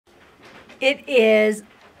It is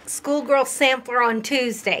Schoolgirl Sampler on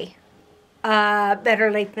Tuesday. Better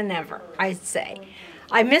late than never, I'd say.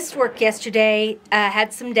 I missed work yesterday,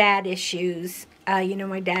 had some dad issues. You know,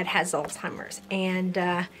 my dad has Alzheimer's,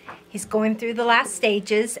 and he's going through the last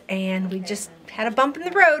stages, and we just had a bump in the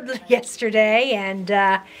road yesterday, and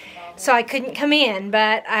so I couldn't come in,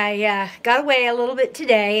 but I got away a little bit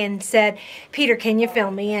today and said, Peter, can you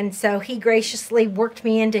film me? And so he graciously worked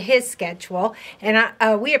me into his schedule, and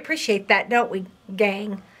we appreciate that, don't we,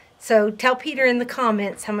 gang? So tell Peter in the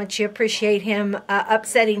comments how much you appreciate him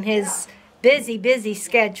upsetting his busy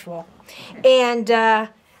schedule. And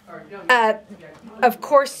of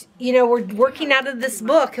course, you know, we're working out of this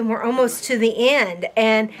book and we're almost to the end,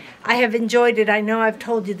 and I have enjoyed it. I know I've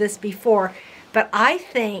told you this before, but I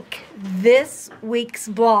think this week's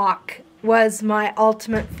block was my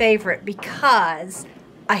ultimate favorite because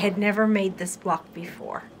I had never made this block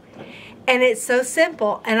before. And it's so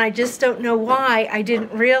simple, and I just don't know why I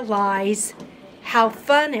didn't realize how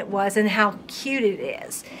fun it was and how cute it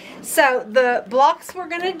is. So the blocks we're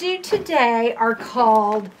going to do today are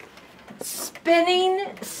called Spinning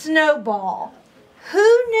Snowball.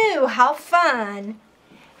 Who knew how fun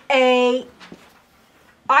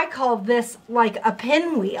I call this like a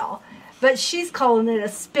pinwheel, but she's calling it a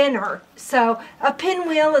spinner. So a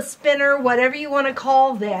pinwheel, a spinner, whatever you want to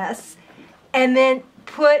call this, and then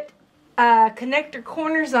put connector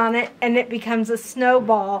corners on it, and it becomes a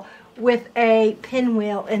snowball with a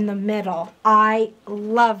pinwheel in the middle. I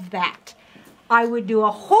love that. I would do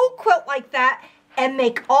a whole quilt like that and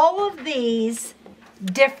make all of these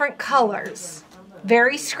different colors.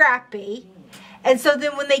 Very scrappy. And so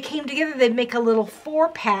then when they came together, they'd make a little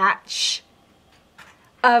 4-patch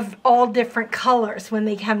of all different colors when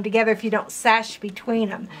they come together if you don't sash between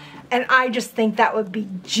them. And I just think that would be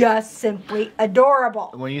just simply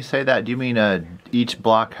adorable. When you say that, do you mean each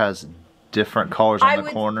block has different colors on the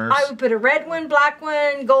corners? I would put a red one, black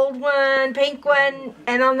one, gold one, pink one,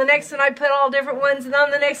 and on the next one I put all different ones, and on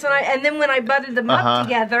the next one and then when I butted them up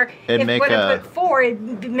together, when I put 4,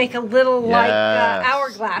 it'd make a little like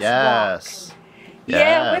hourglass block.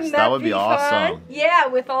 Yeah, wouldn't that would be awesome. Fun? Yeah,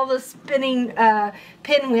 with all the spinning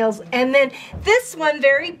pinwheels. And then this one,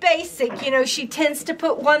 very basic. You know, she tends to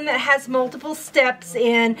put one that has multiple steps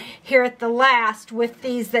in here at the last with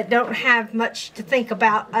these that don't have much to think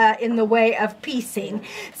about in the way of piecing.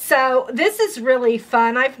 So this is really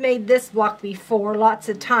fun. I've made this block before lots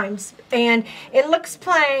of times. And it looks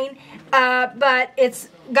plain, but it's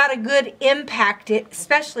got a good impact,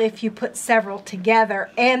 especially if you put several together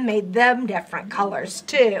and made them different colors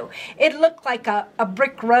too. It looked like a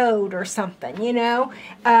brick road or something, you know.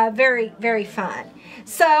 Very, very fun.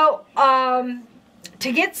 So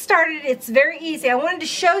to get started, it's very easy. I wanted to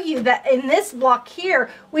show you that in this block here,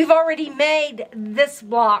 we've already made this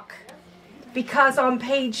block, because on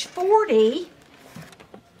page 40,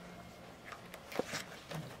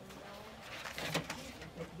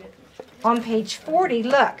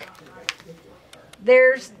 look,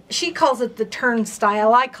 she calls it the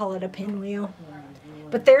turnstile, I call it a pinwheel.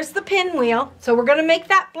 But there's the pinwheel, so we're going to make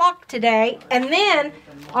that block today. And then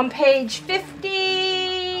on page 50,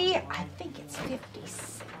 I think it's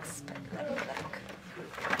 56, but let me look.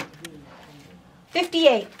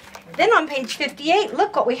 58. Then on page 58,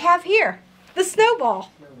 look what we have here, the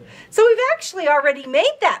snowball. So we've actually already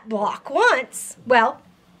made that block once. Well,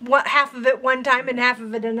 half of it one time and half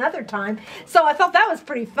of it another time. So I thought that was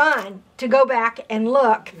pretty fun to go back and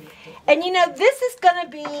look. And you know, this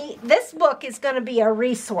book is going to be a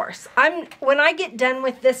resource. When I get done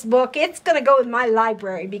with this book, it's going to go in my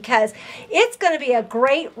library, because it's going to be a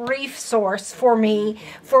great resource for me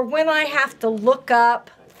for when I have to look up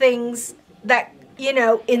things that, you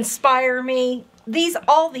know, inspire me.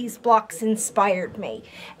 All these blocks inspired me.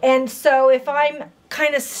 And so if I'm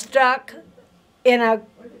kind of stuck in a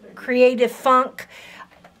creative funk,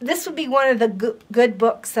 this would be one of the good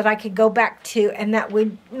books that I could go back to, and that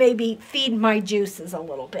would maybe feed my juices a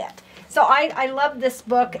little bit. So I love this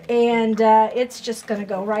book, and it's just going to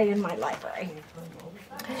go right in my library.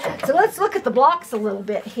 So let's look at the blocks a little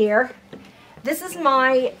bit here. This is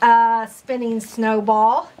my spinning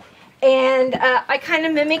snowball, and I kind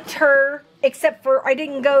of mimicked her, except for I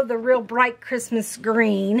didn't go the real bright Christmas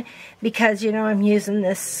green, because, you know, I'm using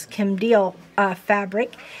this Kim Deal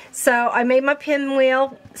fabric. So I made my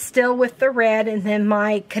pinwheel still with the red, and then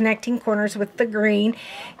my connecting corners with the green.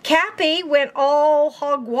 Cappy went all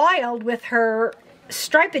hog wild with her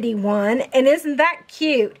stripedy one, and isn't that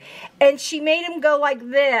cute? And she made him go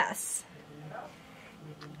like this.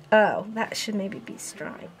 Oh, that should maybe be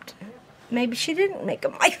striped. Maybe she didn't make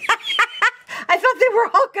them like that. I thought they were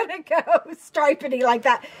all gonna go stripedy like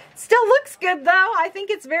that. Still looks good though. I think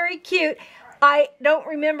it's very cute. I don't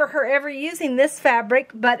remember her ever using this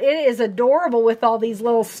fabric, but it is adorable with all these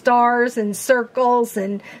little stars and circles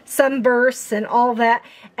and sunbursts and all that.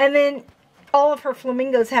 And then all of her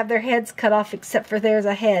flamingos have their heads cut off except for there's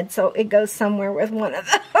a head, so it goes somewhere with one of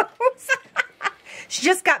those. She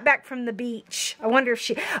just got back from the beach. I wonder if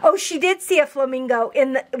she did see a flamingo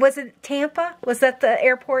in the, was it Tampa? Was that the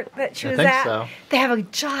airport that she was at? I think so. They have a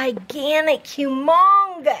gigantic,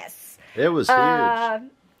 humongous. It was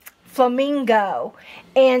huge. Flamingo.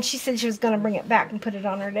 And she said she was going to bring it back and put it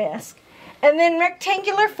on her desk. And then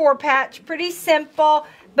rectangular 4-patch, pretty simple.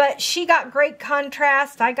 But she got great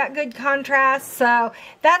contrast. I got good contrast. So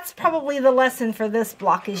that's probably the lesson for this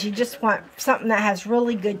block is you just want something that has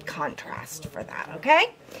really good contrast for that, okay?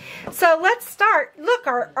 So let's start. Look,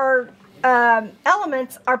 our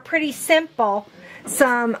elements are pretty simple.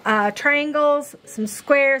 Some triangles, some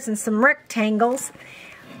squares, and some rectangles.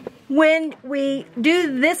 When we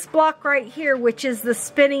do this block right here, which is the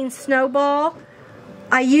spinning snowball,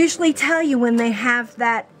 I usually tell you when they have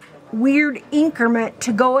that weird increment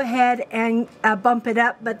to go ahead and bump it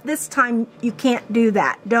up, but this time you can't do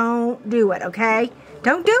that. Don't do it, okay?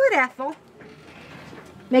 Don't do it, Ethel.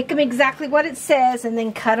 Make them exactly what it says and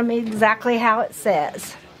then cut them exactly how it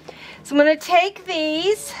says. So I'm going to take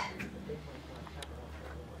these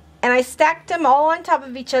and I stacked them all on top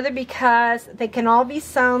of each other because they can all be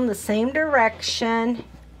sewn the same direction.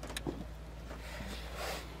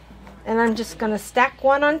 And I'm just going to stack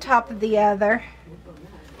one on top of the other.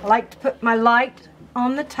 I like to put my light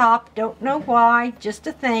on the top. Don't know why, just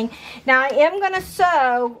a thing. Now I am going to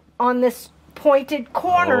sew on this pointed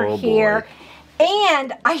corner here.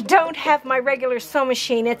 And I don't have my regular sew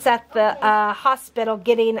machine. It's at the hospital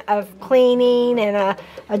getting cleaning and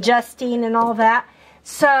adjusting and all that.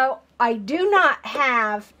 So I do not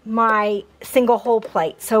have my single hole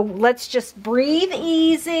plate. So let's just breathe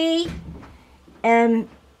easy. And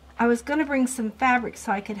I was going to bring some fabric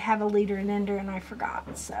so I could have a leader and ender, and I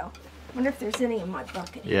forgot. So I wonder if there's any in my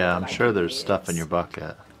bucket. Yeah, I'm sure there's stuff in your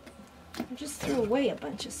bucket. I just threw away a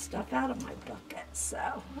bunch of stuff out of my bucket, so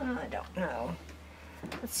I don't know.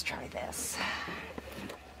 Let's try this.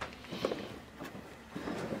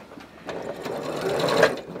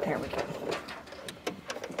 There we go.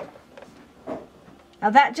 Now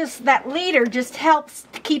that leader just helps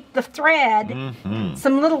to keep the thread,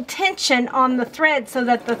 some little tension on the thread so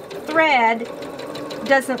that the thread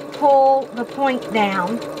doesn't pull the point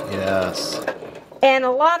down. Yes. And a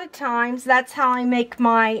lot of times that's how I make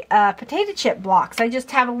my potato chip blocks. I just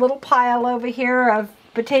have a little pile over here of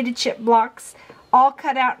potato chip blocks all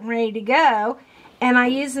cut out and ready to go. And I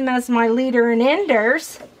use them as my leader and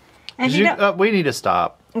enders. And we need to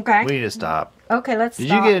stop. Okay. We need to stop. Okay, let's stop.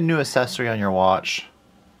 Did you get a new accessory on your watch?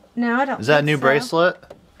 No, I don't. Is that a new bracelet?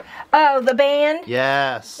 Oh, the band?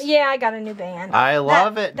 Yes. Yeah, I got a new band. I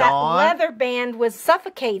love it, Dawn. That leather band was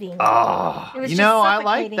suffocating. Oh, you know, I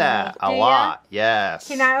like that a lot. Yes.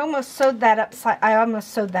 You know, I almost sewed that upside. I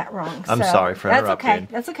almost sewed that wrong. I'm sorry for interrupting.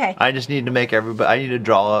 That's okay. That's okay. I just need to make everybody. I need to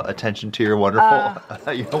draw attention to your wonderful,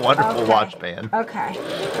 wonderful watch band. Okay.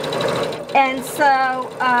 And so,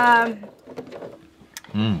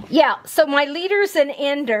 yeah. So my leaders and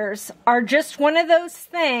enders are just one of those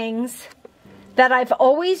things that I've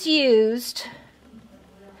always used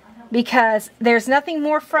because there's nothing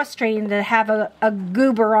more frustrating than to have a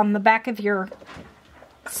goober on the back of your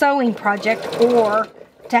sewing project or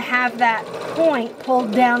to have that point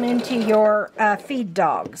pulled down into your feed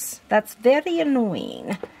dogs. That's very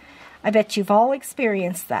annoying. I bet you've all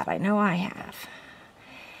experienced that. I know I have.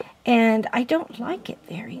 And I don't like it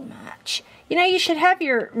very much. You know, you should have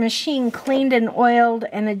your machine cleaned and oiled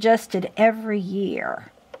and adjusted every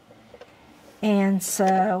year. And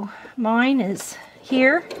so mine is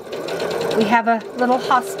here. We have a little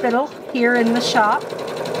hospital here in the shop.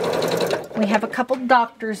 We have a couple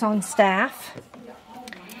doctors on staff.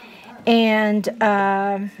 And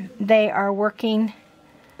they are working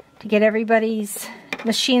to get everybody's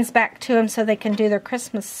machines back to them so they can do their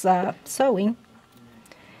Christmas sewing.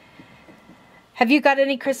 Have you got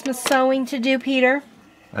any Christmas sewing to do, Peter?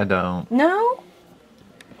 I don't. No?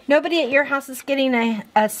 Nobody at your house is getting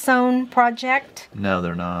a sewn project? No,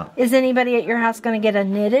 they're not. Is anybody at your house going to get a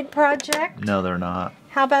knitted project? No, they're not.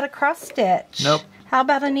 How about a cross stitch? Nope. How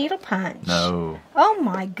about a needle punch? No. Oh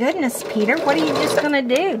my goodness, Peter. What are you just going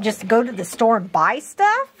to do? Just go to the store and buy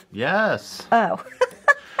stuff? Yes. Oh.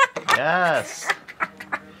 Yes.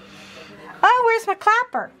 Oh, where's my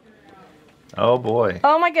clapper? Oh boy.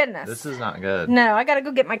 Oh my goodness. This is not good. No, I got to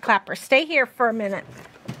go get my clapper. Stay here for a minute.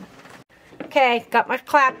 Okay, got my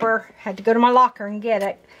clapper. Had to go to my locker and get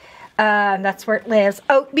it. That's where it lives.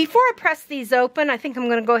 Oh, before I press these open, I think I'm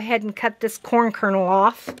going to go ahead and cut this corn kernel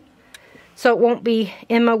off. So it won't be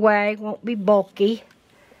in my way, won't be bulky.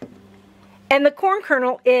 And the corn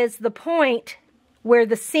kernel is the point where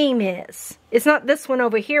the seam is. It's not this one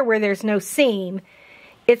over here where there's no seam.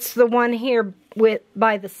 It's the one here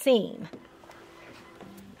by the seam.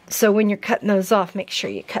 So when you're cutting those off, make sure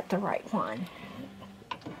you cut the right one.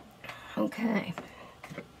 Okay.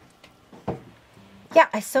 Yeah,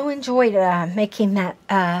 I so enjoyed making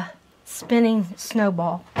that spinning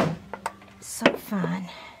snowball. So fun.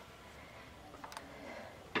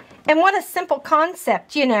 And what a simple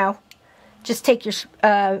concept, you know. Just take your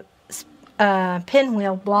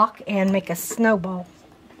pinwheel block and make a snowball.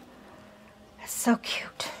 That's so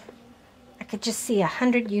cute. I could just see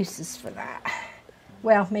 100 uses for that.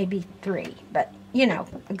 Well, maybe 3, but, you know,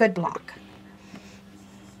 a good block.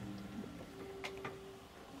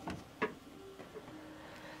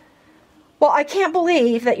 Well, I can't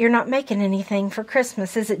believe that you're not making anything for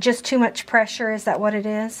Christmas. Is it just too much pressure? Is that what it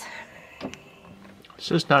is? It's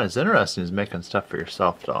just not as interesting as making stuff for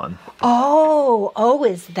yourself, Dawn. Oh,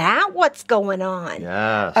 is that what's going on?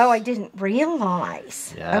 Yes. Oh, I didn't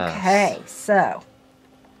realize. Yes. Okay, so.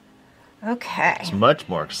 Okay. It's much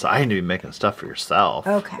more exciting to be making stuff for yourself.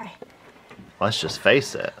 Okay. Let's just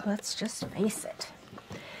face it. Let's just face it.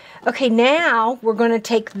 Okay, now we're going to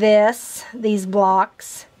take these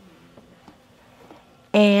blocks,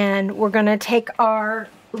 and we're going to take our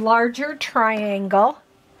larger triangle,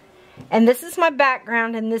 and this is my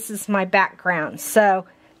background, and this is my background. So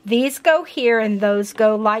these go here, and those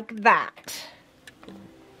go like that.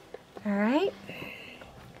 All right.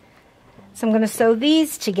 So I'm going to sew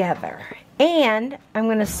these together, and I'm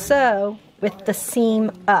going to sew with the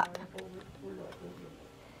seam up.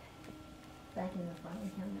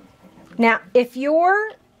 Now, if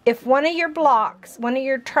one of your blocks, one of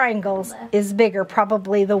your triangles is bigger,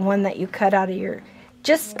 probably the one that you cut out of your,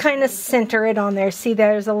 just kind of center it on there. See,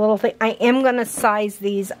 there's a little thing. I am going to size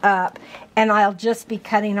these up, and I'll just be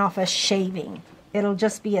cutting off a shaving. It'll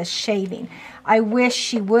just be a shaving. I wish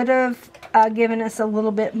she would have given us a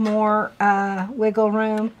little bit more wiggle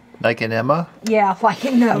room. Like in Emma? Yeah,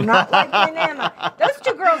 no, not like in Emma. Those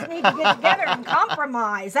two girls need to get together and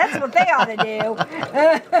compromise. That's what they ought to do.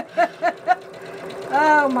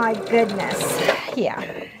 Oh, my goodness.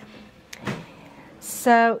 Yeah.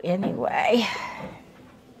 So, anyway,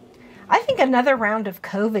 I think another round of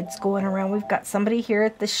COVID's going around. We've got somebody here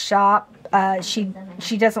at the shop. She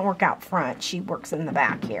doesn't work out front. She works in the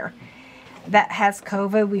back here. That has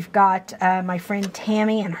COVID. We've got my friend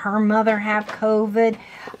Tammy and her mother have COVID.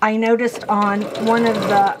 I noticed on one of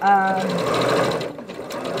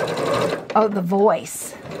the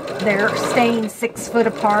Voice, they're staying 6 foot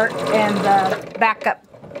apart, and the backup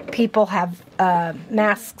people have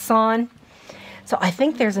masks on. So I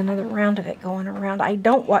think there's another round of it going around. I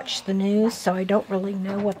don't watch the news, so I don't really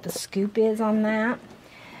know what the scoop is on that.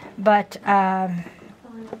 But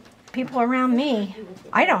people around me,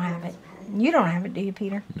 I don't have it. You don't have it, do you,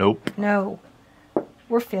 Peter? Nope. No.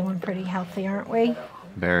 We're feeling pretty healthy, aren't we?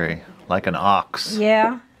 Very. Like an ox.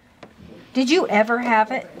 Yeah. Did you ever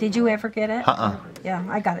have it? Did you ever get it? Uh-uh. Yeah,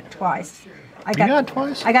 I got it twice. You got it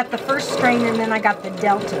twice? I got the first strain, and then I got the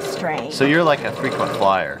Delta strain. So you're like a frequent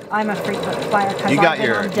flyer. I'm a frequent flyer because I've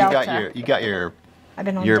been on Delta. You got your I've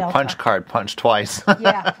been on your Delta. punch card punched twice.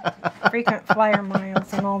 Yeah. Frequent flyer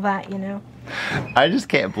miles and all that, you know. I just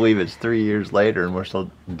can't believe it's 3 years later and we're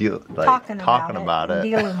still talking about it.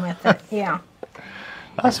 Dealing with it, yeah.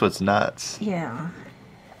 That's what's nuts. Yeah.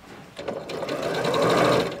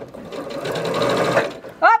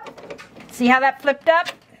 Up! See how that flipped up?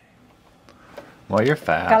 Well, you're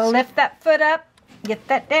fast. Gotta lift that foot up, get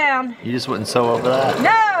that down. You just wouldn't sew over that?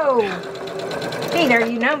 No! Peter,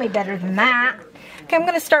 you know me better than that. Okay, I'm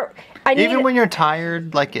gonna start. Even when you're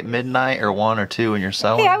tired, like at midnight or 1 or 2 when you're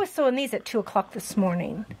sewing? Hey, I was sewing these at 2 o'clock this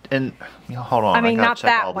morning. And, hold on. I mean, not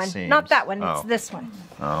that one. Not that one. It's this one.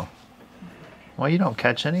 Oh. Well, you don't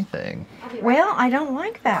catch anything. Well, I don't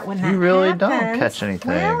like that when that happens. You really don't catch anything.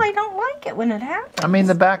 Well, I don't like it when it happens. I mean,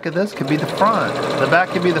 the back of this could be the front. The back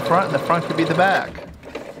could be the front, and the front could be the back.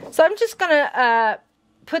 So I'm just going to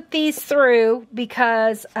put these through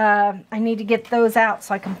because I need to get those out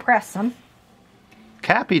so I can press them.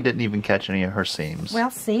 Cappy didn't even catch any of her seams. Well,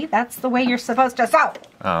 see, that's the way you're supposed to sew.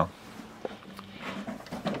 Oh.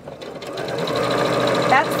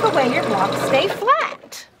 That's the way your blocks stay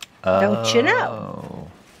flat. Don't you know?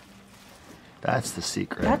 That's the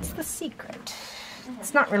secret. That's the secret.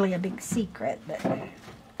 It's not really a big secret, but...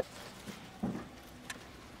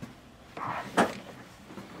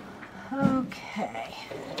 Okay.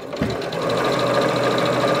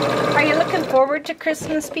 Are you looking forward to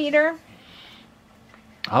Christmas, Peter?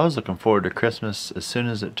 I was looking forward to Christmas as soon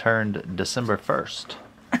as it turned December 1st.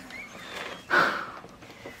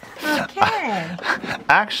 Okay.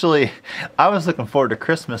 Actually, I was looking forward to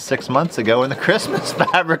Christmas 6 months ago when the Christmas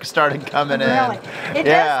fabric started coming in. Really? It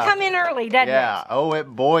does come in early, doesn't it? Yeah. Oh,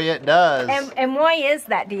 boy, it does. And why is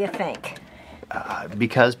that, do you think?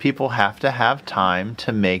 Because people have to have time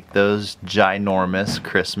to make those ginormous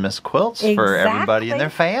Christmas quilts for everybody in their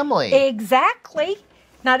family. Exactly.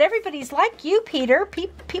 Not everybody's like you, Peter.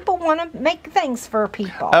 People want to make things for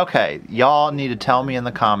people. Okay, y'all need to tell me in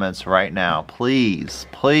the comments right now, please,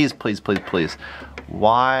 please, please, please, please.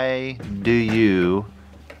 Why do you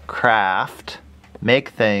make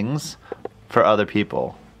things for other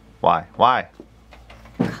people? Why? Why?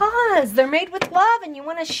 Because they're made with love and you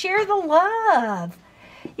want to share the love.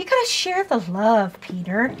 You gotta share the love,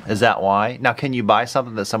 Peter. Is that why? Now, can you buy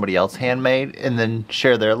something that somebody else handmade and then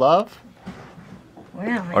share their love?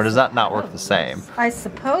 Well, or does that not work the same? I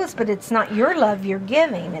suppose, but it's not your love you're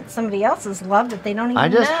giving. It's somebody else's love that they don't even know. I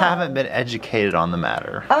just haven't been educated on the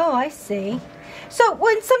matter. Oh, I see. So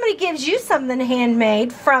when somebody gives you something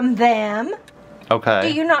handmade from them, okay,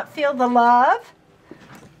 do you not feel the love?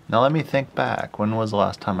 Now let me think back. When was the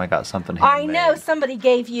last time I got something handmade? I know somebody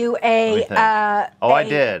gave you a. I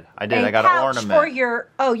did. I got an ornament. For your.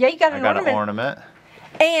 Oh yeah, you got an ornament. I got an ornament.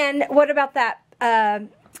 And what about that?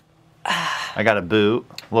 I got a boot,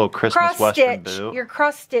 a little Christmas Western boot. Your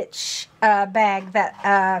cross stitch bag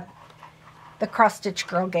that the cross stitch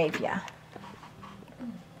girl gave you.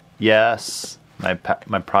 Yes, my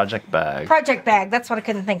project bag. Project bag. That's what I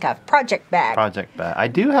couldn't think of. Project bag. Project bag. I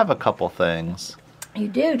do have a couple things. You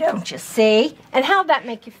do, don't you? See? And how'd that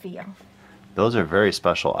make you feel? Those are very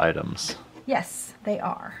special items. Yes, they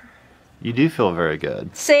are. You do feel very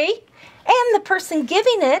good. See? And the person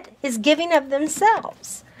giving it is giving of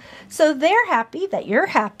themselves. So they're happy that you're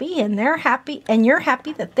happy, and they're happy, and you're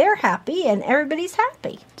happy that they're happy, and everybody's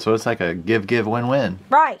happy. So it's like a give, win-win.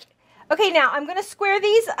 Right. Okay, now I'm going to square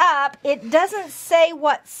these up. It doesn't say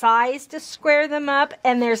what size to square them up,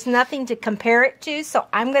 and there's nothing to compare it to, so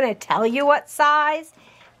I'm going to tell you what size.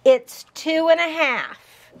 It's 2.5.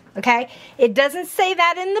 Okay? It doesn't say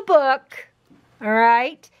that in the book, all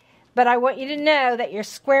right? But I want you to know that you're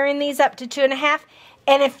squaring these up to 2.5.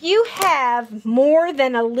 And if you have more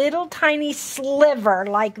than a little tiny sliver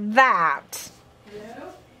like that,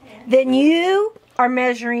 then you are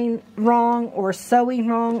measuring wrong or sewing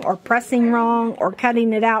wrong or pressing wrong or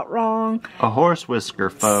cutting it out wrong. A horse whisker,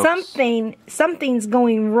 folks. Something's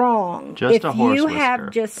going wrong. Just a horse whisker. If you have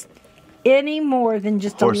just any more than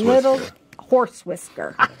just a little horse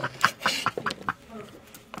whisker.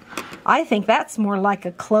 I think that's more like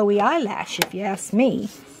a Chloe eyelash, if you ask me.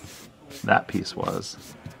 That piece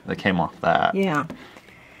was. That came off that. Yeah.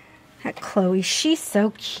 That Chloe, she's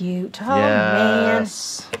so cute. Oh,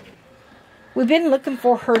 yes. Man. We've been looking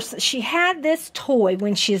for her. She had this toy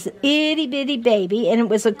when she was an itty-bitty baby, and it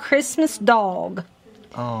was a Christmas dog.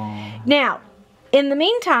 Oh. Now, in the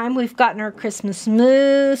meantime, we've gotten her Christmas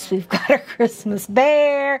moose. We've got her Christmas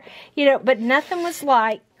bear. You know, but nothing was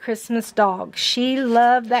like Christmas dog. She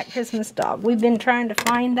loved that Christmas dog. We've been trying to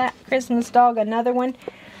find that Christmas dog, another one.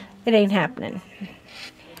 It ain't happening.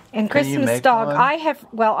 And Christmas dog, one? I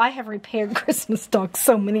have repaired Christmas dog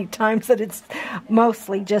so many times that it's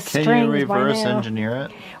mostly just strings by now. Can you reverse engineer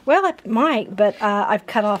it? Well, I might, but I've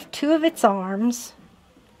cut off 2 of its arms,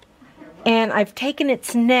 and I've taken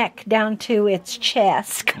its neck down to its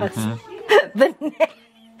chest because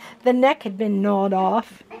the neck had been gnawed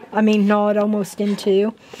off. I mean, gnawed almost in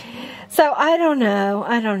 2. So, I don't know.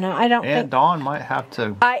 I don't think... Dawn might have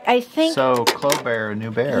to I think sew Chloe Bear a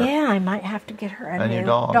new bear. Yeah, I might have to get her a new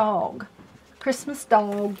dog. Christmas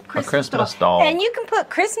dog. A Christmas dog. And you can put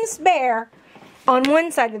Christmas Bear on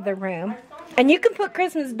one side of the room, and you can put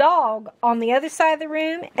Christmas dog on the other side of the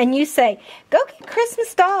room, and you say, go get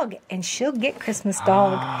Christmas dog, and she'll get Christmas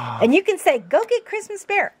dog. And you can say, go get Christmas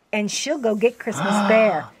Bear, and she'll go get Christmas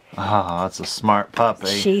Bear. Oh, that's a smart puppy.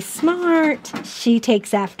 She's smart. She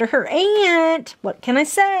takes after her aunt. What can I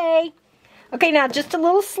say? Okay, now just a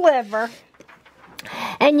little sliver.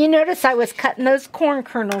 And you notice I was cutting those corn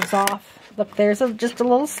kernels off. Look, there's just a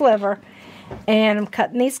little sliver. And I'm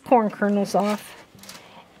cutting these corn kernels off.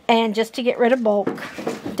 And just to get rid of bulk,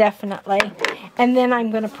 definitely. And then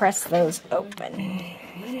I'm going to press those open.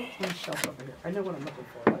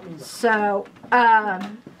 So,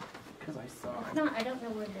 No, I don't know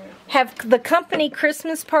where they're... Have the company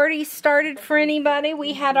Christmas party started for anybody?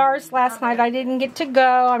 We had ours last night. I didn't get to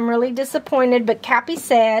go. I'm really disappointed, but Cappy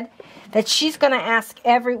said that she's going to ask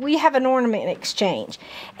we have an ornament exchange,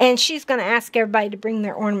 and she's going to ask everybody to bring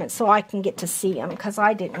their ornaments so I can get to see them, because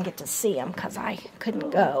I didn't get to see them because I couldn't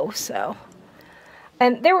go, so.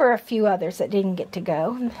 And there were a few others that didn't get to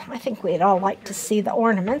go. And I think we'd all like to see the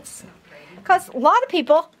ornaments, because a lot of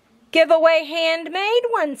people give away handmade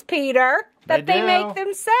ones, Peter, that they make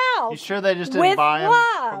themselves. You sure they just didn't buy them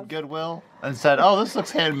from Goodwill and said, "Oh, this looks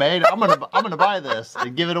handmade. I'm gonna buy this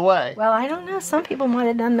and give it away"? Well, I don't know. Some people might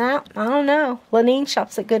have done that. I don't know. Lenine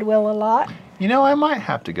shops at Goodwill a lot. You know, I might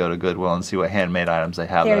have to go to Goodwill and see what handmade items they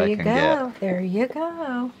have that I can get. There you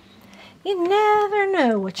go. You never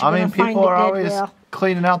know what you're going to find at Goodwill. People are always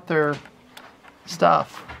cleaning out their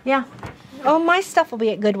stuff. Yeah. Oh, my stuff will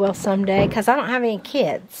be at Goodwill someday because I don't have any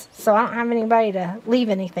kids. So I don't have anybody to leave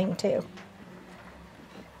anything to.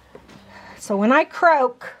 So when I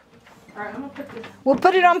croak, we'll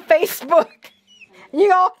put it on Facebook.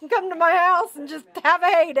 You all can come to my house and just have a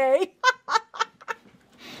heyday.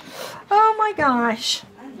 Oh my gosh.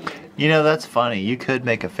 You know, that's funny. You could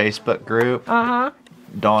make a Facebook group. Uh-huh.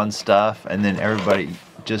 Dawn stuff, and then everybody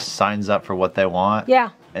just signs up for what they want. Yeah.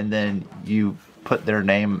 And then you put their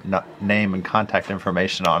name and contact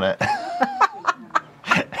information on it.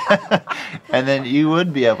 And then you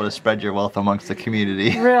would be able to spread your wealth amongst the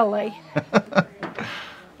community. Really?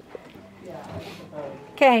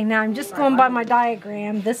 Okay, now I'm just going by my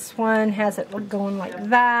diagram. This one has it going like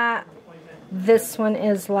that. This one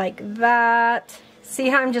is like that. See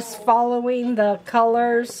how I'm just following the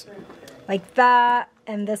colors? Like that.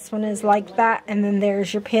 And this one is like that. And then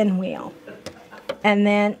there's your pinwheel. And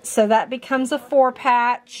then, so that becomes a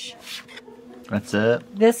 4-patch. That's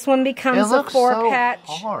it. This one becomes a 4-patch.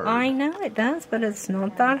 So hard. I know it does, but it's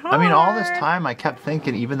not that hard. I mean, all this time I kept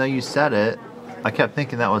thinking, even though you said it, I kept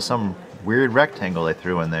thinking that was some weird rectangle they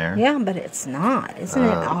threw in there. Yeah, but it's not. Isn't it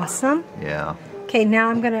awesome? Yeah. Okay, now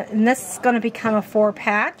I'm going to, and this is going to become a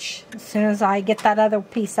 4-patch as soon as I get that other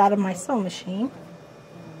piece out of my sewing machine.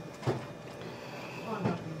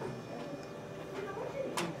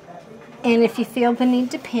 And if you feel the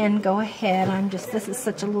need to pin, go ahead. This is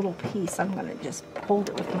such a little piece, I'm going to just hold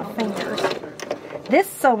it with my fingers. This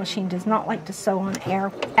sewing machine does not like to sew on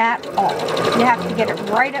air at all. You have to get it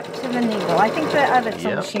right up to the needle. I think the other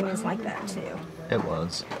sewing machine is like that too. It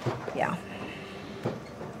was. Yeah.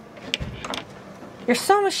 Your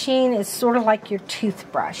sewing machine is sort of like your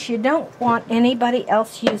toothbrush. You don't want anybody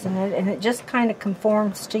else using it, and it just kind of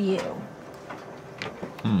conforms to you.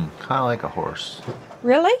 Kind of like a horse.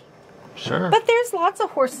 Really? Sure. But there's lots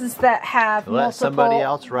of horses that have Let somebody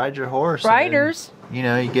else ride your horse. Riders. And then, you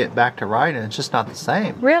know, you get back to riding, it's just not the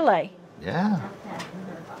same. Really? Yeah.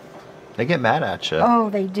 They get mad at you. Oh,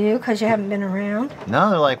 they do? Because you haven't been around?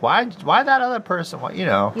 No, they're like, why that other person? Why, you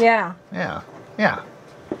know. Yeah. Yeah. Yeah.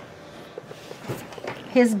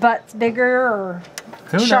 His butt's bigger or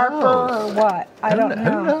sharper or what? I don't know.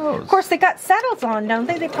 Who knows? Of course, they got saddles on, don't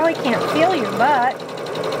they? They probably can't feel your butt.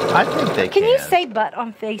 I think they can. Can you say butt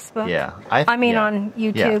on Facebook? Yeah. I mean on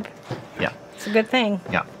YouTube. Yeah. It's a good thing.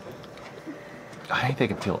 Yeah. I think they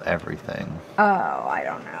can feel everything. Oh, I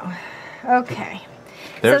don't know. Okay.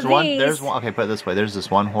 There's so one. these... There's one. Okay, put it this way. There's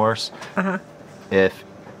this one horse. If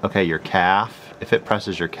your calf, if it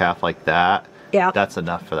presses your calf like that, that's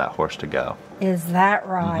enough for that horse to go. Is that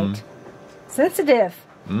right? Sensitive.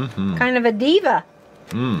 Kind of a diva.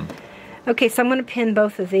 Okay, so I'm going to pin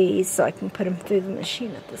both of these so I can put them through the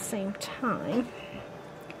machine at the same time.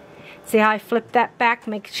 See how I flip that back?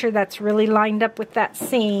 Make sure that's really lined up with that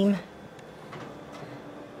seam.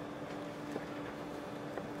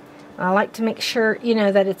 I like to make sure, you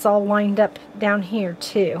know, that it's all lined up down here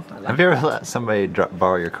too. Have you ever let somebody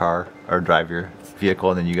borrow your car or drive your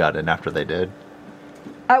vehicle and then you got in after they did?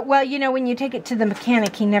 Well, you know, when you take it to the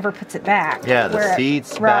mechanic, he never puts it back. Yeah, the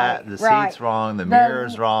seat's bad, the seat's wrong, the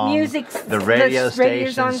mirror's wrong, the radio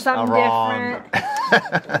station's wrong,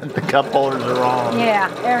 the cup holders are wrong. Yeah,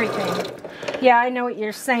 everything. Yeah, I know what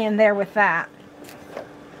you're saying there with that.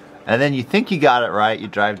 And then you think you got it right, you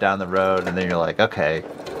drive down the road, and then you're like, okay,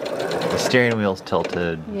 the steering wheel's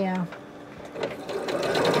tilted. Yeah.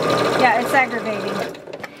 Yeah, it's aggravating.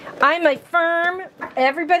 I'm a firm,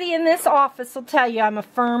 everybody in this office will tell you I'm a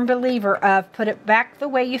firm believer of put it back the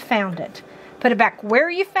way you found it. Put it back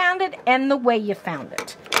where you found it and the way you found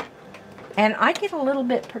it. And I get a little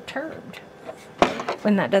bit perturbed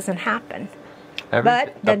when that doesn't happen.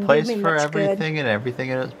 But a place for everything and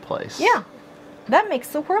everything in its place. Yeah, that makes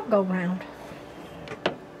the world go round.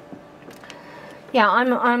 Yeah,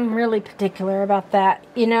 I'm really particular about that.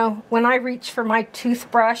 You know, when I reach for my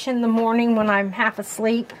toothbrush in the morning when I'm half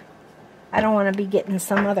asleep, I don't want to be getting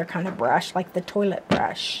some other kind of brush, like the toilet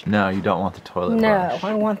brush. No, you don't want the toilet brush. No,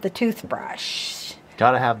 I want the toothbrush.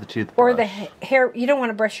 Gotta have the toothbrush. Or the hair. You don't want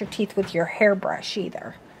to brush your teeth with your hairbrush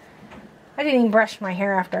either. I didn't even brush my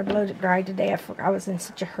hair after I blowed it dry today. I was in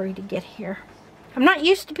such a hurry to get here. I'm not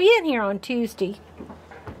used to being here on Tuesday.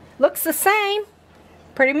 Looks the same,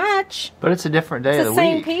 pretty much. But it's a different day of the week. It's the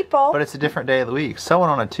same people. But it's a different day of the week. Sewing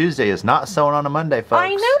on a Tuesday is not sewing on a Monday, folks. I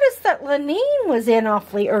noticed that Lenine was in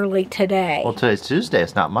awfully early today. Well, today's Tuesday.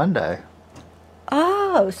 It's not Monday.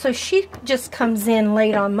 Oh, so she just comes in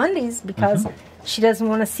late on Mondays because she doesn't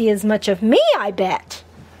want to see as much of me, I bet.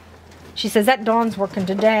 She says, that Dawn's working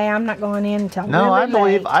today. I'm not going in until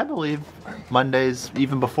really late. I believe Monday's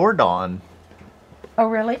even before Dawn. Oh,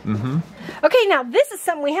 really? Mm-hmm. Okay, now this is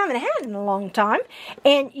something we haven't had in a long time.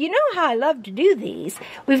 And you know how I love to do these.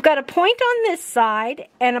 We've got a point on this side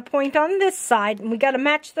and a point on this side. And we got to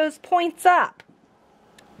match those points up.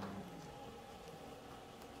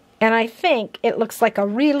 And I think it looks like a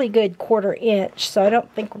really good 1/4 inch. So I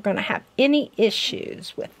don't think we're going to have any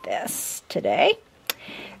issues with this today.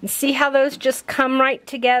 And see how those just come right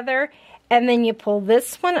together? And then you pull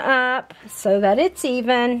this one up so that it's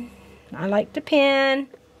even. I like to pin.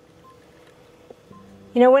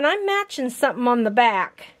 You know, when I'm matching something on the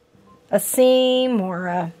back, a seam or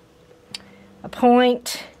a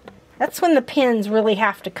point, that's when the pins really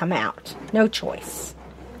have to come out. No choice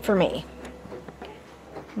for me.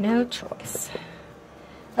 No choice.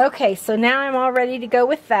 Okay, so now I'm all ready to go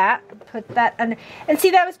with that. Put that under. And see,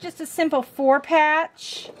 that was just a simple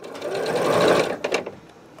 4-patch.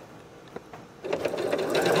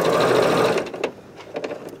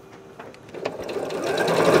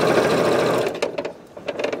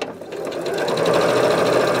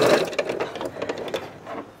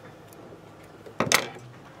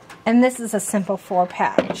 And this is a simple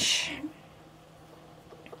 4-patch.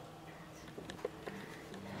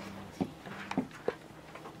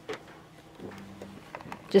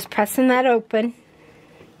 Just pressing that open.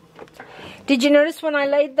 Did you notice when I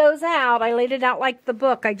laid those out, I laid it out like the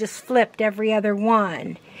book. I just flipped every other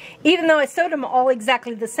one. Even though I sewed them all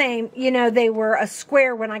exactly the same, you know, they were a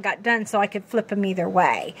square when I got done, so I could flip them either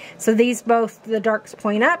way. So these both, the darks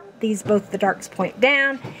point up, these both the darks point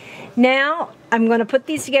down. Now, I'm going to put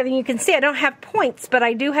these together, and you can see I don't have points, but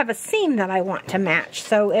I do have a seam that I want to match.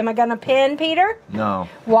 So am I going to pin, Peter? No.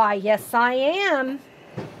 Why, yes, I am.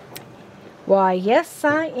 Why, yes,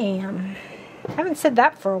 I am. I haven't said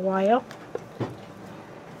that for a while.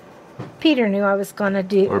 Peter knew I was going to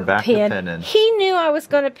do We're back pin. to pinning. He knew I was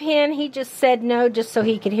going to pin. He just said no just so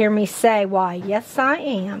he could hear me say, why, yes, I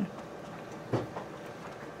am.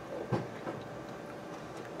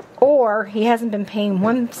 Or he hasn't been paying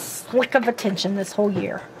one slick of attention this whole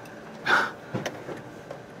year.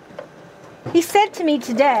 He said to me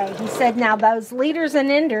today, he said, now those leaders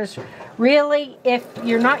and enders, really, if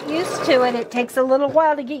you're not used to it, it takes a little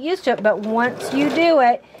while to get used to it, but once you do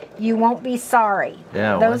it, you won't be sorry.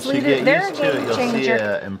 Yeah, those once leaders, you they're get used a game to it, you'll changer. see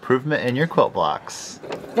an improvement in your quilt blocks.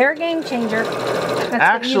 They're a game changer. That's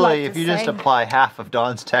Actually, if you you just apply half of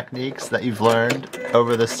Dawn's techniques that you've learned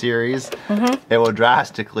over the series, it will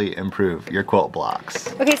drastically improve your quilt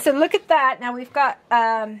blocks. Okay, so look at that. Now we've got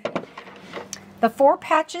the 4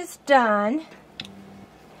 patches done.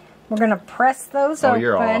 We're going to press those open.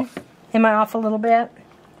 You're off. Am I off a little bit?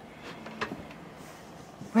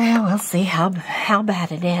 Well, we'll see how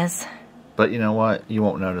bad it is. But you know what? You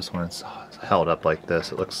won't notice when it's held up like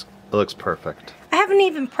this. It looks perfect. I haven't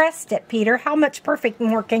even pressed it, Peter. How much perfect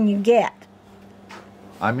more can you get?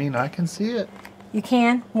 I mean, I can see it. You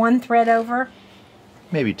can? 1 thread over?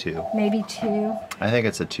 Maybe 2. Maybe 2. I think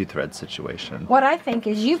it's a 2-thread situation. What I think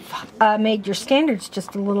is you've made your standards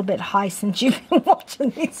just a little bit high since you've been watching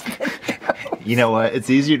these videos. You know what? It's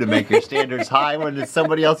easier to make your standards high when it's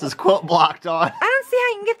somebody else's quilt blocked on. I don't see how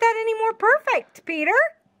you can get that any more perfect, Peter.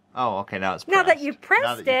 Oh, okay, now it's pressed. Now that you've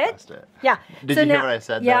pressed it. Yeah. Did you hear what I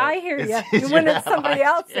said, Yeah, though? I hear you. It's When easier it's to have somebody high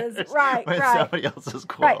else's. standards Right, when right. somebody else's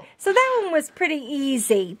quilt. Right. So that one was pretty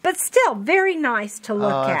easy, but still very nice to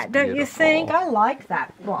look at. Don't you think? I like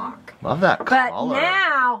that block. Love that color.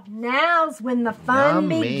 But now's when the fun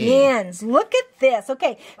begins. Look at this.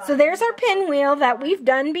 Okay, so there's our pinwheel that we've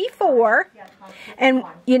done before. And,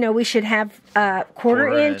 you know, we should have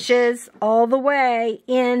 1/4 inches all the way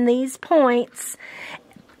in these points.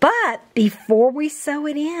 But before we sew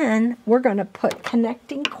it in, we're going to put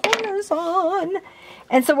connecting corners on.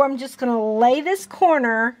 And so I'm just going to lay this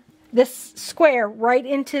corner, this square, right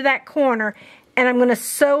into that corner. And I'm going to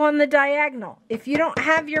sew on the diagonal. If you don't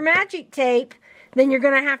have your magic tape, then you're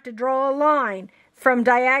going to have to draw a line from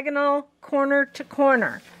diagonal corner to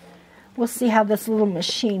corner. We'll see how this little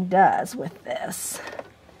machine does with this.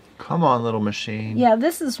 Come on, little machine. Yeah,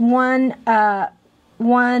 this is one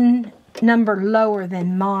number lower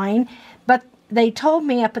than mine, but they told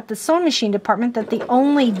me up at the sewing machine department that the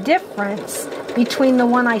only difference between the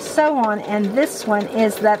one I sew on and this one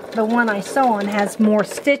is that the one I sew on has more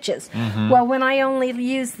stitches. Well, when I only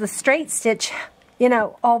use the straight stitch, you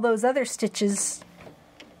know, all those other stitches,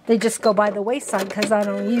 they just go by the wayside because I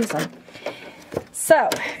don't use them. So,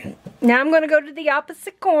 now I'm going to go to the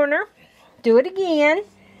opposite corner, do it again.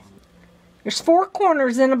 There's 4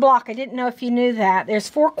 corners in a block. I didn't know if you knew that. There's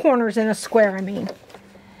 4 corners in a square, I mean.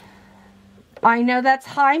 I know that's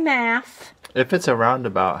high math. If it's a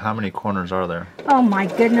roundabout, how many corners are there? Oh my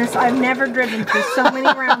goodness, I've never driven through so many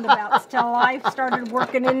roundabouts till I started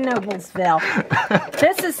working in Noblesville.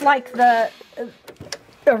 This is like the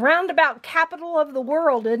roundabout capital of the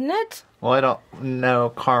world, isn't it? Well, I don't know.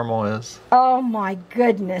 Carmel is. Oh my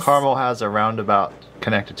goodness. Carmel has a roundabout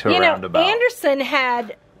connected to a roundabout. Anderson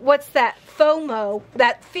had, what's that, FOMO,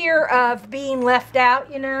 that fear of being left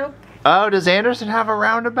out, you know? Oh, does Anderson have a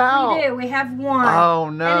roundabout? We do. We have one. Oh,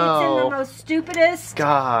 no. And it's in the most stupidest,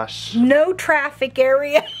 no traffic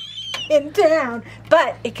area in town.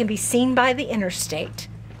 But it can be seen by the interstate.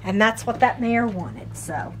 And that's what that mayor wanted,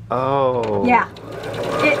 so. Oh. Yeah.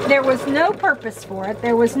 There was no purpose for it.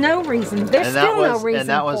 There was no reason. There's still no reason for it. And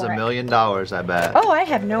that was $1 million, I bet. Oh, I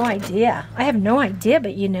have no idea. I have no idea,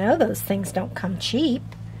 but you know those things don't come cheap.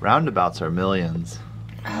 Roundabouts are millions.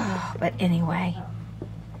 Oh, but anyway.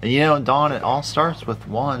 And you know, Dawn, it all starts with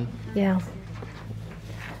one. Yeah.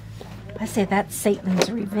 I say that's Satan's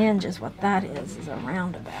revenge is what that is a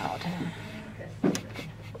roundabout.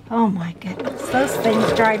 Oh my goodness, those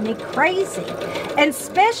things drive me crazy. And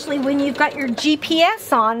especially when you've got your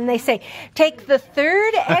GPS on and they say, take the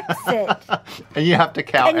 3rd exit. And you have to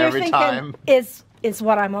count every time. Is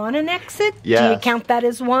what I'm on an exit? Yes. Do you count that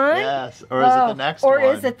as one? Yes. Or is it the next one?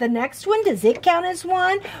 Or is it the next one? Does it count as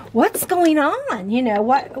one? What's going on? You know,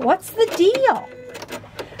 what's the deal?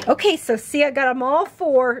 Okay, so see, I got them all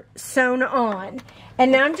 4 sewn on.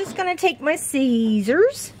 And now I'm just going to take my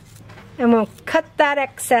scissors and we'll cut that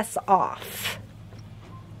excess off.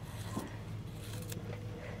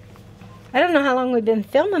 I don't know how long we've been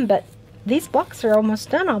filming, but these blocks are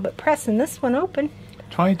almost done all but pressing this one open.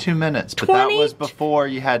 22 minutes, but that was before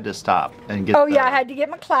you had to stop and get yeah, I had to get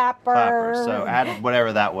my clapper. So add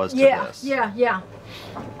whatever that was to this. Yeah.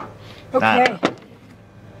 Okay.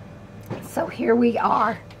 So here we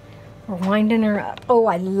are. We're winding her up. Oh,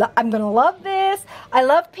 I'm going to love this. I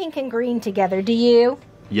love pink and green together. Do you?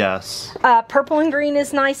 Yes. Purple and green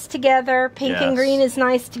is nice together. Pink and green is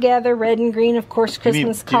nice together. Red and green, of course,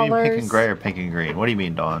 Christmas colors. Do you mean pink and gray or pink and green? What do you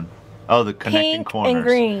mean, Dawn? Oh, the connecting corners. Pink and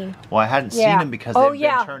green. Well, I hadn't seen them because they've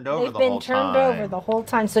been turned over the whole time. They've been turned over the whole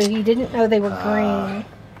time, so you didn't know they were green.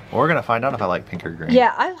 Well, we're going to find out if I like pink or green.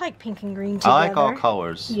 Yeah, I like pink and green together. I like all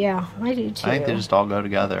colors. Yeah, I do too. I think they just all go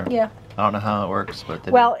together. Yeah. I don't know how it works, but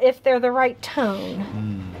they do. If they're the right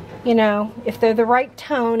tone. You know, if they're the right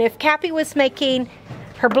tone. If Cappy was making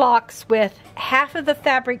her blocks with half of the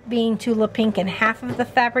fabric being Tula Pink and half of the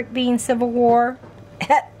fabric being Civil War,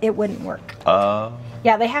 it wouldn't work.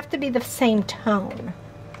 Yeah, they have to be the same tone.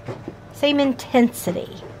 Same intensity.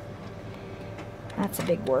 That's a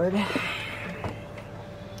big word.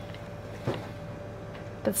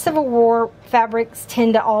 But Civil War fabrics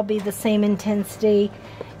tend to all be the same intensity.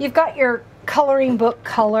 You've got your coloring book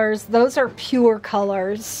colors. Those are pure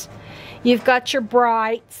colors. You've got your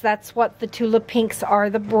brights. That's what the Tula Pinks are,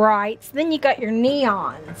 the brights. Then you got your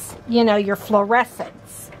neons, you know, your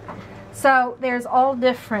fluorescents. So there's all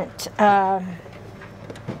different.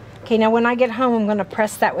 Okay, now when I get home, I'm going to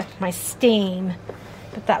press that with my steam.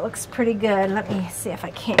 But that looks pretty good. Let me see if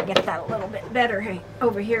I can't get that a little bit better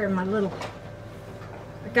over here in my little...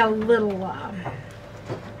 I got a little...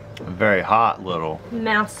 very hot little...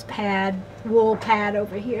 mouse pad, wool pad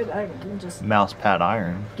over here that I can just... mouse pad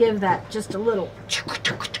iron. Give that just a little...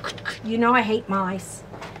 You know I hate mice.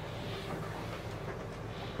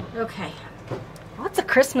 Okay. Lots of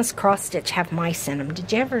Christmas cross stitch have mice in them.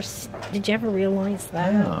 Did you ever realize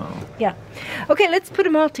that? No. Yeah. Okay, let's put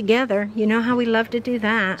them all together. You know how we love to do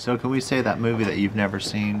that. So can we say that movie that you've never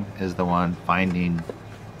seen is the one Finding,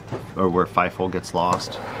 or where Feifel gets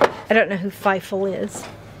lost? I don't know who Feifel is.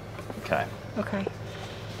 Okay. Okay.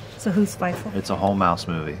 So who's Feifel? It's a whole mouse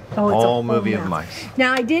movie. Oh, it's a whole movie of mice.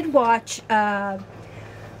 Now I did watch.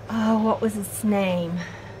 What was its name?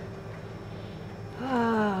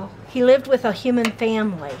 Oh, he lived with a human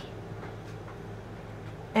family.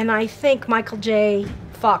 And I think Michael J.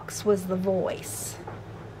 Fox was the voice.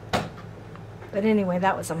 But anyway,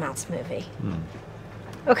 that was a mouse movie.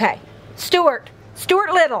 Okay. Stuart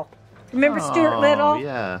Little. Remember Stuart Little? Oh,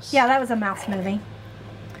 yes. Yeah, that was a mouse movie.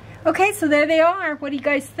 Okay, so there they are. What do you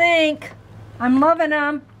guys think? I'm loving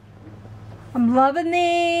them. I'm loving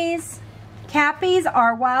these. Cappies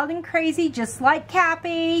are wild and crazy, just like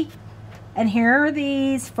Cappy. And here are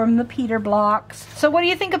these from the Peter blocks. So what do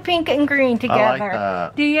you think of pink and green together? I like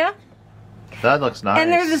that. Do you? That looks nice.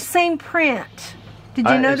 And they're the same print. Did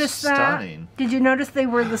you notice that? Stunning. Did you notice they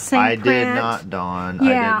were the same print? I did not, Dawn. Yeah,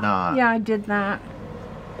 I did not. Yeah, I did that.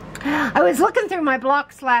 I was looking through my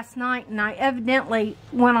blocks last night, and I evidently,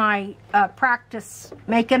 when I practiced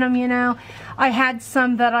making them, you know, I had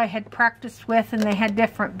some that I had practiced with, and they had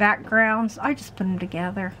different backgrounds. I just put them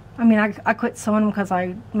together. I mean, I quit sewing them because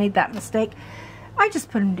I made that mistake. I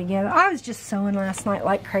just put them together. I was just sewing last night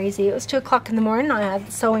like crazy. It was 2 o'clock in the morning. I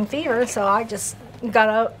had sewing fever, so I just got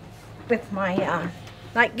out with my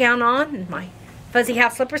nightgown on and my fuzzy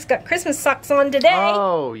house slippers. Got Christmas socks on today.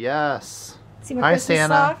 Oh, yes. See my Christmas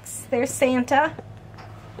Santa. socks? There's Santa.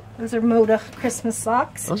 Those are Moda Christmas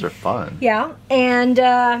socks. Those are fun. Yeah, and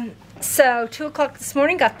so 2 o'clock this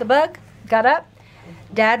morning, got the bug, got up.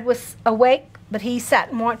 Dad was awake, but he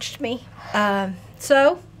sat and watched me and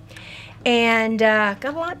got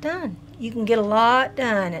a lot done. You can get a lot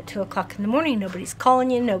done at 2 o'clock in the morning. Nobody's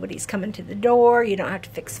calling you. Nobody's coming to the door. You don't have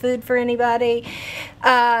to fix food for anybody.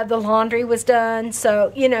 The laundry was done.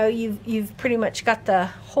 So, you know, you've pretty much got the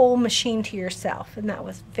whole machine to yourself. And that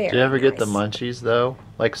was very Do you ever nice. get the munchies, though?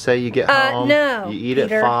 Like, say you get home, no, you eat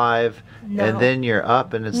Peter. at 5, No. and then you're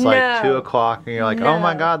up, and it's like 2 o'clock, and you're like, oh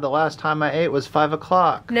my God, the last time I ate was 5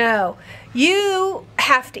 o'clock. No. You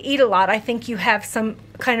have to eat a lot. I think you have some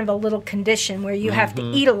kind of a little condition where you have to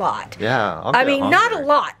eat a lot. Yeah. I mean, not a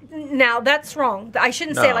lot. Now, that's wrong. I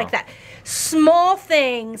shouldn't say it like that. Small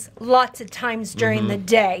things lots of times during the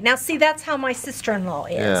day. Now, see, that's how my sister-in-law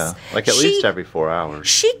is. Yeah, like at least every 4 hours.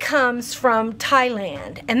 She comes from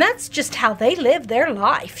Thailand, and that's just how they live their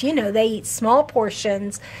life. You know, they eat small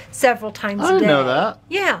portions several times a day. I didn't know that.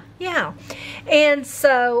 Yeah, yeah. And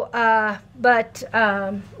so, no,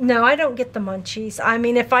 I don't get the munchies. I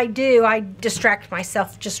mean, if I do, I distract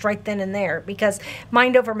myself just right then and there because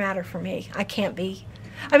mind over matter for me. I can't be.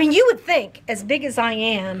 I mean, you would think, as big as I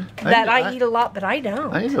am, that I eat a lot, but I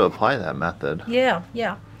don't. I need to apply that method. Yeah,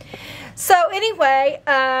 yeah. So anyway,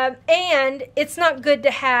 and it's not good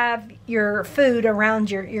to have your food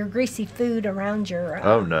around your greasy food around your...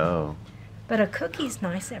 oh, no. But a cookie's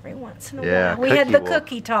nice every once in a Yeah, while. We had the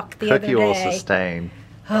cookie talk the other day. Cookie will sustain.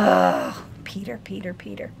 Oh, Peter.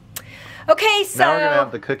 Okay, so... Now we're going to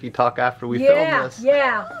have the cookie talk after we film this.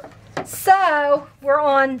 Yeah. So, we're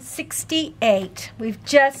on 68. We've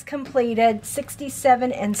just completed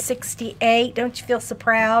 67 and 68. Don't you feel so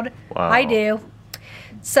proud? Wow. I do.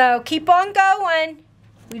 So, keep on going.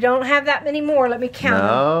 We don't have that many more. Let me count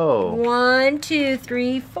No. them. 1, 2,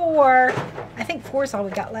 3, 4. I think 4 is all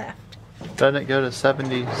we got left. Doesn't it go to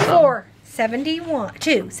 70? 4.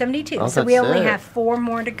 71. 72. Oh, so we that's only it. have 4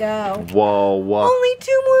 more to go. Whoa. Only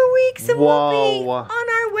 2 more weeks and we'll be Whoa. on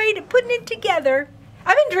our way to putting it together.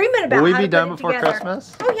 I've been dreaming about Will we how be to done put it before together.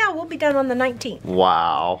 Christmas? Oh yeah, we'll be done on the 19th.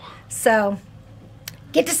 Wow. So,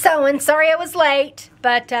 get to sewing. Sorry I was late,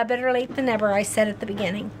 but better late than never, I said at the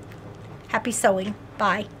beginning. Happy sewing.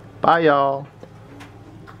 Bye. Bye, y'all.